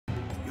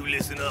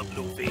listen up,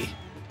 Luffy.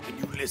 And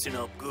you listen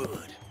up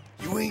good.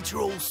 You ain't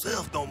your old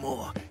self no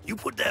more. You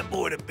put that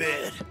boy to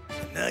bed.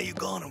 And now you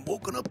gone and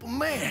woken up a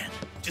man.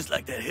 Just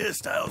like that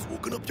hairstyle's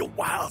woken up your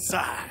wild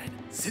side.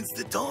 Since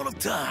the dawn of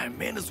time,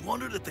 man has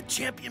wondered if the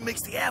champion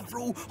makes the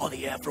Afro or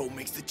the Afro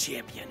makes the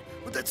champion.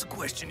 But that's a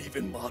question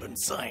even modern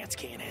science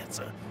can't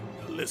answer.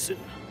 Now listen,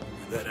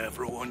 with that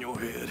Afro on your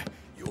head,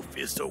 your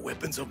fists are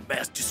weapons of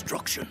mass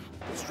destruction.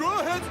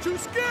 Straw Hat's too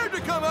scared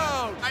to come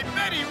out! I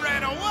bet he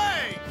ran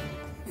away!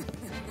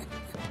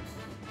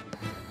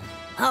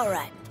 All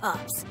right,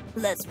 Pops,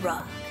 let's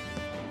rock.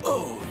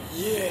 Oh,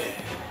 yeah.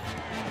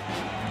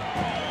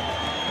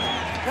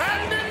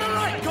 And in the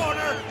right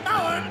corner,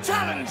 our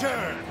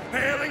challenger!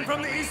 Hailing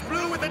from the East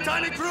Blue with a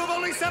tiny crew of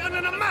only 7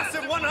 and a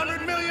massive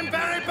 100 million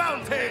berry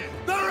bounty,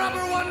 the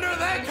rubber wonder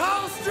they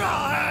call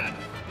Straw Hat,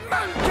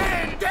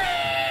 Mountain D.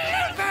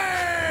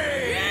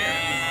 Luffy!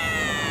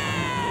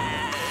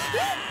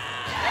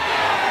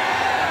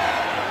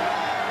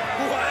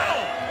 Wow!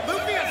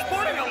 Luffy is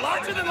sporting a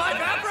larger-than-life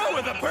Afro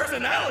with a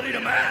personality to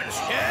match!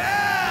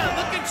 Yeah!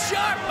 Looking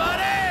sharp,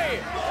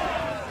 buddy!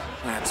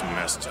 That's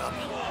messed up.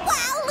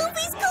 Wow,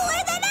 Luffy's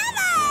cooler than ever!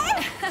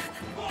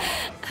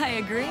 I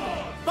agree.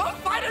 Both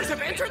fighters have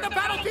entered the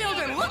battlefield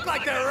and look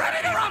like they're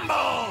ready to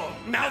rumble!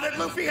 Now that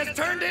Luffy has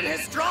turned in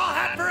his straw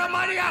hat for a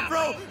mighty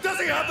Afro, does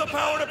he have the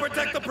power to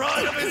protect the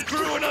pride of his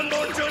crew and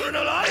unborn children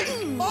alike?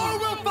 Or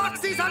will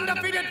Foxy's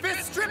undefeated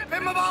fist strip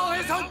him of all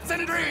his hopes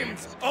and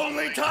dreams?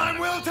 Only time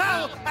will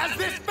tell as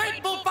this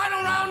fateful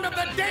final round of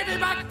the Davy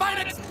Back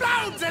fight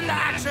explodes into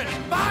action!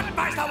 But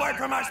first a word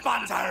from our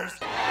sponsors!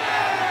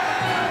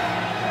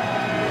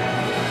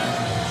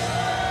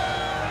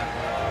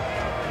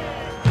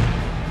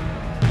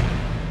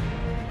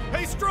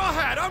 Hey, Straw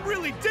Hat, I'm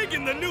really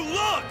digging the new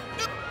look!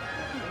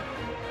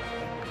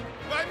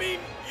 I mean,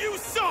 you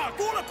suck!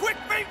 Pull a quick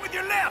feint with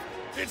your left,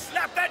 then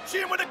slap that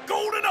chin with a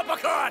golden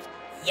uppercut!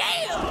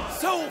 Yeah!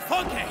 So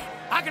funky!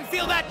 I can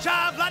feel that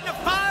jive lighting a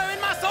fire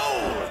in my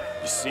soul!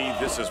 You see,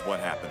 this is what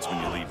happens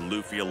when you leave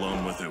Luffy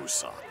alone with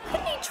Usopp.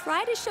 Couldn't he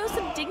try to show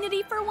some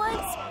dignity for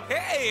once?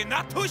 Hey,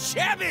 not too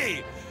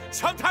shabby!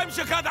 Sometimes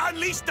you gotta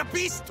unleash the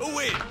beast to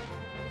win!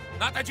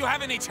 Not that you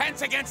have any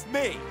chance against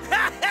me!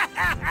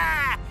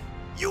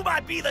 You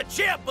might be the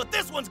champ, but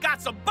this one's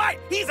got some bite!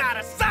 He's out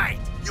of sight!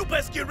 You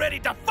best get ready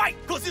to fight,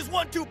 cause his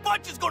 1-2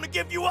 punch is gonna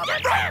give you up!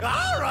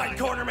 All right,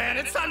 corner man,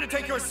 it's time to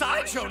take your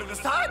sideshow to the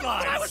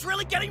sidelines! I was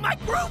really getting my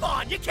groove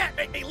on! You can't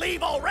make me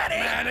leave already!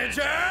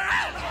 Manager!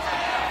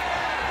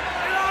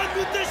 Get on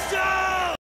with the show!